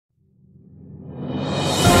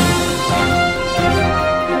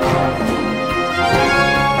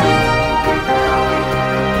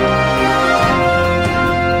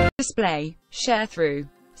display. Sharethrough.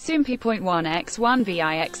 Soompi.1x1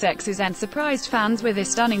 VIXX is N surprised fans with this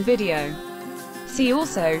stunning video. See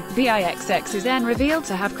also, VIXX is N revealed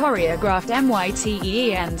to have choreographed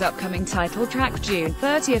MYTEEN's upcoming title track. June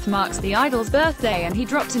 30th marks the idol's birthday and he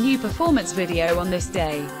dropped a new performance video on this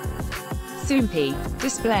day. Soompi.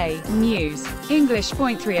 Display. News. English.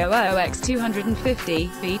 300x250,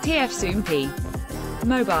 BTF Soompi.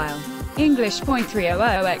 Mobile. English.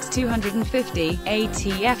 300x250,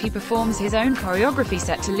 ATF. He performs his own choreography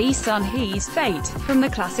set to Lee Sun-hee's Fate, from the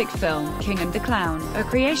classic film, King and the Clown, a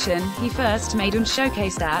creation he first made and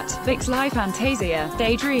showcased at VIXX Live Fantasia,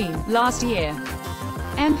 Daydream, last year.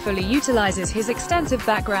 N fully utilizes his extensive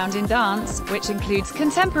background in dance, which includes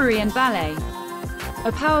contemporary and ballet.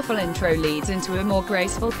 A powerful intro leads into a more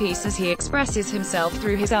graceful piece as he expresses himself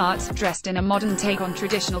through his art, dressed in a modern take on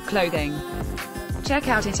traditional clothing. Check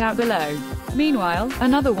it out below. Meanwhile,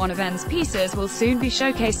 another one of N's pieces will soon be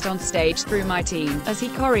showcased on stage through My Team, as he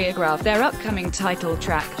choreographed their upcoming title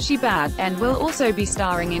track, She Bad. N will also be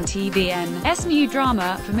starring in TVN's new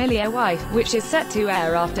drama, Familiar Wife, which is set to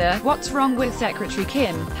air after What's Wrong with Secretary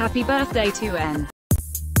Kim. Happy birthday to N.